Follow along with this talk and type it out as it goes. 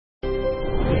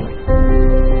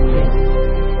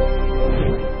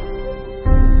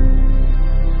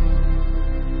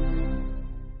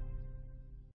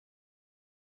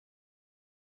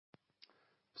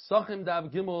Psachim Dav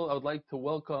Gimel, I would like to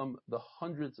welcome the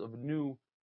hundreds of new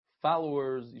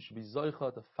followers. You should be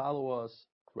Zoicha to follow us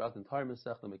throughout the entire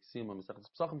Masechta Meksim, Masechta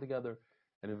Psachim together,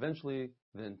 and eventually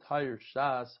the entire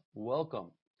Shas.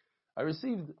 Welcome. I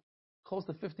received close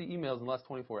to 50 emails in the last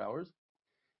 24 hours,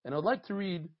 and I would like to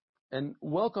read and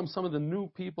welcome some of the new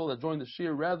people that joined the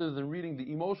Shir rather than reading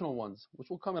the emotional ones, which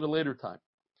will come at a later time.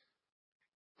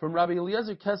 From Rabbi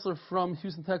Eliezer Kessler from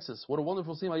Houston, Texas. What a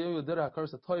wonderful scene.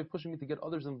 Pushing me to get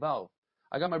others involved.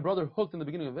 I got my brother hooked in the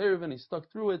beginning of Erev and he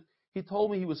stuck through it. He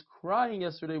told me he was crying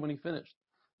yesterday when he finished.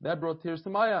 That brought tears to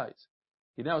my eyes.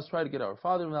 He now is trying to get our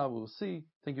father involved. We will see.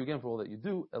 Thank you again for all that you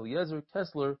do. Eliezer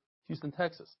Kessler, Houston,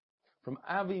 Texas. From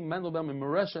Avi Mendelbaum in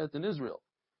Moreshet in Israel.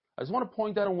 I just want to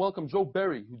point out and welcome Joe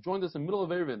Berry, who joined us in the middle of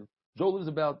Erev. Joe lives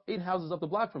about 8 houses up the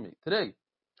block from me today.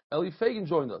 Eli Fagan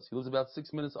joined us. He lives about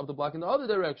 6 minutes up the block in the other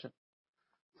direction.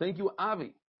 Thank you,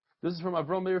 Avi. This is from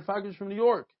Avram Meir Fagish from New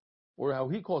York, or how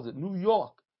he calls it, New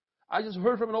York. I just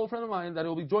heard from an old friend of mine that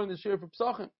he'll be joining this year for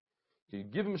Psachim. Can you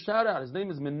give him a shout out? His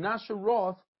name is Menashe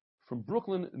Roth from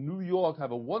Brooklyn, New York.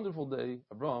 Have a wonderful day,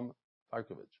 Avram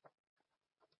Farkovich.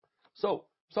 So,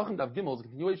 Psachim Dav Gimel is a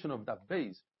continuation of Dav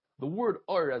Beis. The word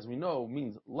Or, as we know,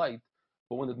 means light,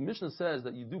 but when the Mishnah says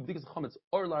that you do B'dikas Chametz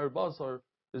Or La'ar Basar,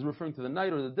 is referring to the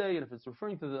night or the day, and if it's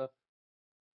referring to the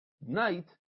night,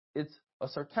 it's a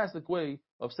sarcastic way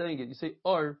of saying it. You say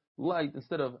Ar, light,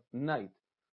 instead of night.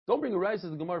 Don't bring a rice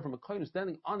as the Gemara from a kohen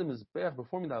standing on the Mizbeach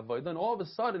performing the Avodah, and all of a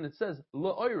sudden it says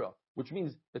La'oira, which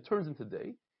means it turns into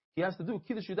day. He has to do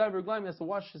Kiddush Yudai V'Raglayim, he has to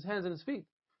wash his hands and his feet.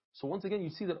 So once again,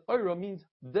 you see that Oira means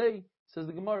day, says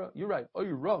the Gemara. You're right,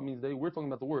 Oira means day. We're talking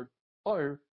about the word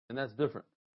Or, and that's different.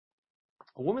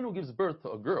 A woman who gives birth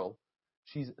to a girl,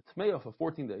 she's tmeya for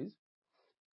 14 days.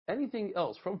 Anything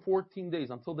else from 14 days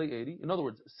until day 80, in other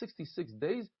words, 66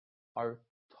 days, are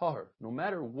tahar. No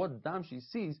matter what dam she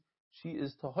sees, she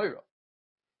is tahira.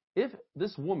 If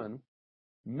this woman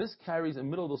miscarries in the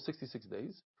middle of those 66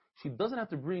 days, she doesn't have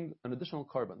to bring an additional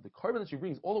carbon. The carbon that she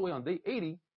brings all the way on day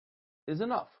 80 is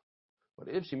enough. But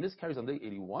if she miscarries on day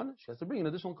 81, she has to bring an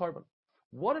additional carbon.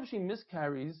 What if she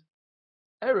miscarries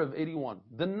Erev 81,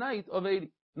 the night of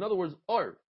 80? In other words,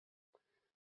 Or.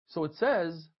 So it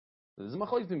says, but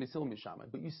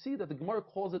you see that the Gemara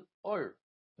calls it Or.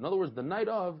 In other words, the night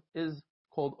of is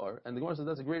called Or, and the Gemara says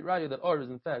that's a great raya that Or is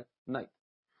in fact night.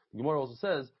 The Gemara also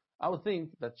says, I would think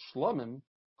that shlamim,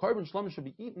 carbon shlamim, should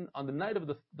be eaten on the night of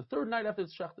the third night after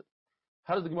it's shachted.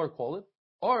 How does the Gemara call it?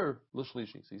 Or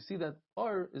l'shlishi. So you see that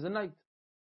Or is a night.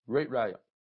 Great raya.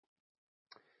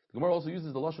 The Gemara also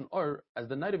uses the lashon Or as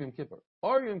the night of Yom Kippur.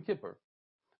 Or Yom Kippur.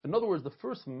 In other words, the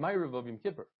first Ma'ariv of Yom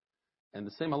Kippur. And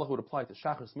the same halacha would apply to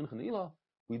Shachar, Mincha, and Ilah.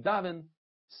 We daven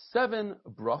 7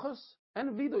 brachas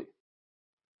and vidui.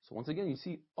 So once again, you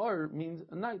see, Or means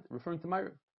a night, referring to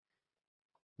Ma'ariv.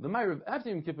 The Ma'ariv after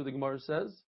Yom Kippur, the Gemara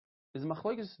says, is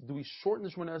machlokes, do we shorten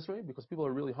the Shemona Esrei because people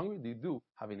are really hungry? Do you do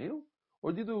Havinenu?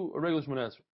 Or do you do a regular Shemona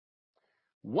Esrei?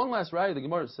 One last raya, the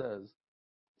Gemara says,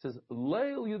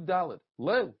 Leil Yudalit.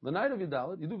 Leil, the night of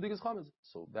Yudalit, you do B'dikas Chametz.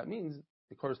 So that means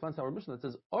it corresponds to our mission that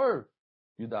says Or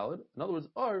Yudalit. In other words,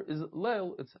 Or is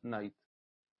Leil, it's night.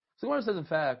 So the Gemara says, in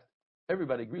fact,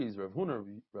 everybody agrees, Rav Huna,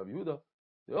 Rav Yehuda,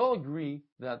 they all agree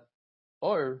that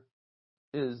Or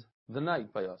is the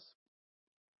night by us.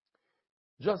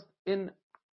 Just in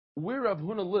where Rav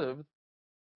Huna lived,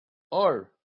 Or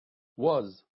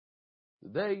was the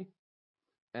day,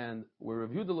 and where Rav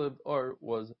Yehuda lived, Or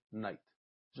was night.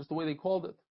 Just the way they called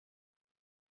it.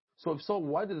 So if so,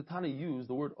 why did the Tana use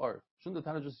the word Or? Shouldn't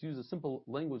the Tana just use a simple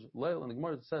language, Leil? And the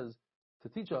Gemara says to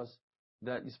teach us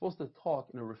that you're supposed to talk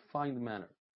in a refined manner.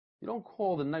 You don't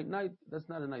call the night night, that's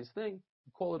not a nice thing.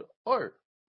 You call it Or.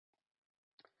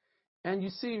 And you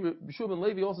see, Yeshua ben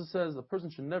Levi also says a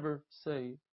person should never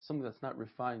say something that's not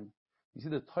refined. You see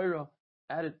the Torah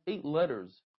added 8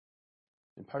 letters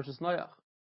in Parshas Noach.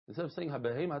 Instead of saying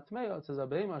Habehema Tmeya, it says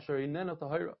Habehema Asher Inena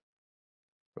Tahira.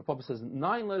 Rav Papa says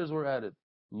 9 letters were added.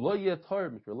 Lo Yeh Tar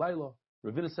Mikra Laila.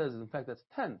 Ravina says, in fact, that's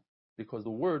 10, because the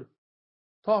word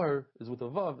Tahir is with a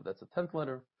Vav, that's the 10th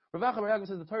letter. Rav Acha Bar Yaakov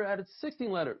says the Torah added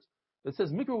 16 letters. It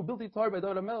says Mikra Ubilti Tar by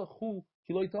David HaMelech Hu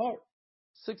Kiloi Tahar.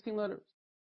 16 letters.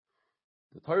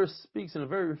 The Torah speaks in a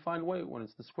very refined way when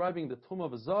it's describing the tumah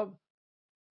of a Zav,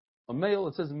 a male,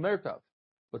 it says Merkav.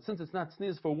 But since it's not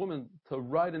sneeze for a woman to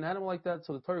ride an animal like that,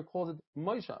 so the Torah calls it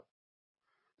Moishav.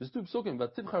 There's 2 psukim,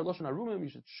 but Tivchar Lashon Harumim, you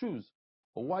should choose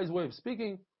a wise way of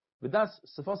speaking. But that's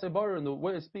Sefasei Bar, and the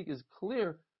way I speak is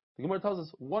clear. The Gemara tells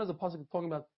us one is a pasuk talking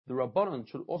about the Rabbanon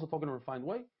should also talk in a refined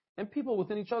way, and people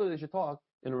within each other, they should talk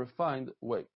in a refined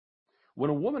way. When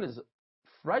a woman is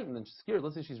frightened and scared,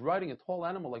 let's say she's riding a tall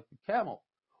animal like a camel,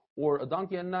 or a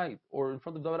donkey at night, or in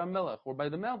front of David HaMelech, or by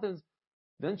the mountains,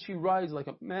 then she rides like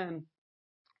a man,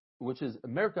 which is a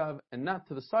merkav, and not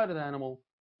to the side of the animal,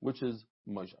 which is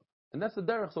moshav. And that's the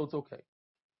derech, so it's okay.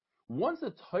 Once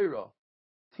the Torah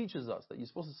teaches us that you're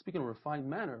supposed to speak in a refined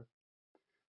manner,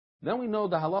 then we know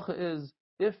the halacha is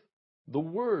if the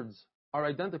words are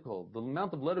identical, the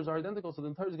amount of letters are identical, so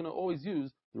the Torah is going to always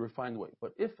use the refined way.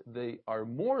 But if they are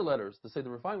more letters to say the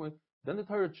refined way, then the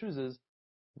Torah chooses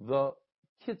the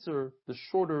kitzer, the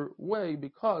shorter way,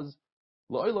 because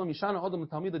a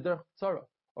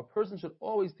person should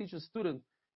always teach a student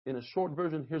in a short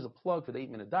version. Here's a plug for the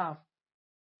 8-minute daf.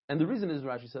 And the reason is,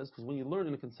 Rashi says, because when you learn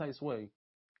in a concise way,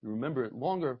 you remember it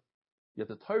longer. Yet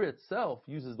the Torah itself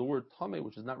uses the word tameh,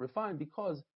 which is not refined,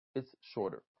 because it's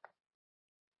shorter.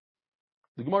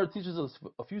 The Gemara teaches us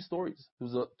a few stories. There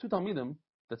was two Talmidim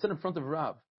that said in front of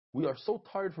Rav, "We are so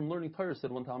tired from learning Torah,"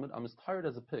 said one Talmid, "I'm as tired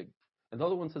as a pig." And the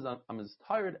other one says, I'm as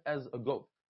tired as a goat.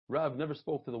 Rav never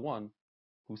spoke to the one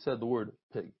who said the word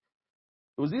pig.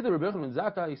 It was either Rabbi Yochanan ben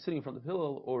Zakkai sitting in front of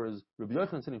Hillel, or is Rabbi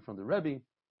Yochanan sitting in front of the Rebbe,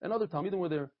 and other Talmidim were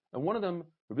there. And one of them,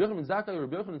 Rabbi Yochanan ben Zakkai or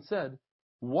Rabbi Yochanan, said,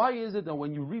 "Why is it that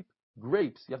when you reap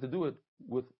grapes, you have to do it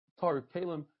with tar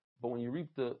kalim, but when you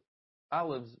reap the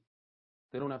olives,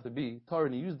 they don't have to be tar?"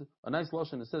 And he used a nice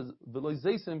lashon that says, "V'lo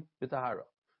zeisim b'tahara."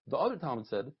 The other Talmud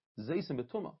said, "Zeisim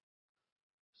b'tuma."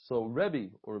 So Rebbe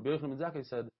or Rabbi Yochanan ben Zakkai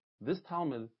said, this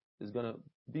Talmud is going to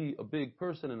be a big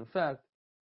person, and in fact,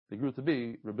 they grew to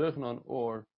be Rabbi Yochanan,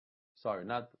 or, sorry,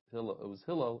 not Hillel, it was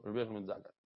Hillel or Rabbi Yochanan ben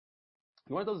Zakkai.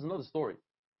 He wanted to tell us another story.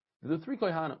 There were three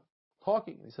Kohanim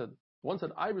talking. He said, one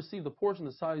said, "I received a portion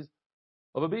the size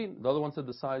of a bean." The other one said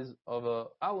the size of a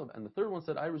olive. And the third one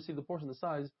said, "I received a portion the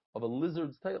size of a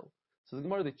lizard's tail." So the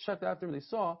Gemara, they checked after him, they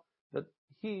saw that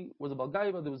he was a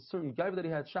Balgaiva, there was a certain Gaiva that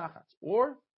he had shachats.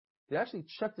 Or they actually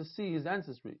checked to see his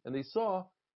ancestry, and they saw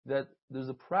that there's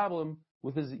a problem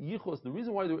with his yichus. The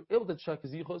reason why they were able to check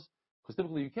his yichus, because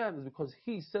typically you can't, is because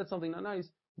he said something not nice.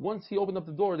 Once he opened up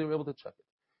the door, they were able to check it.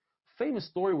 Famous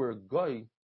story where a guy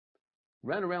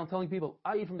ran around telling people,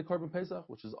 "I eat from the Korban Pesach,"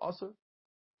 which is Asur.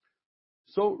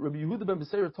 So Rabbi Yehuda ben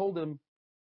Beseira told him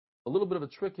a little bit of a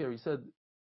trick here. He said,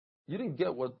 "You didn't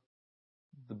get what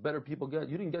the better people get.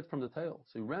 You didn't get from the tail."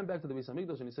 So he ran back to the Beis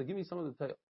Hamikdash and he said, "Give me some of the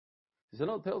tail." He said,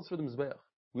 "No, the tail's for the Mizbeach.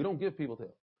 We don't give people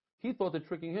tail." He thought they're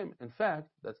tricking him. In fact,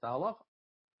 that's the halacha.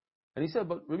 And he said,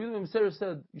 but Rabbi Yehuda ben Beseira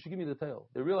said, "You should give me the tail."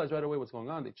 They realized right away what's going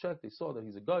on. They checked. They saw that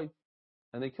he's a guy,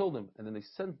 and they killed him. And then they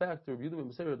sent back to Rabbi Yehuda ben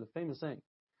Beseira the famous saying,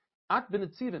 "At ben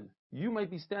Etzivin, you might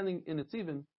be standing in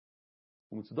Etzivin,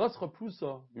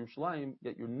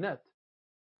 yet your net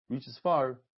reaches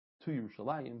far to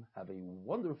Yerushalayim." Have a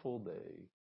wonderful day.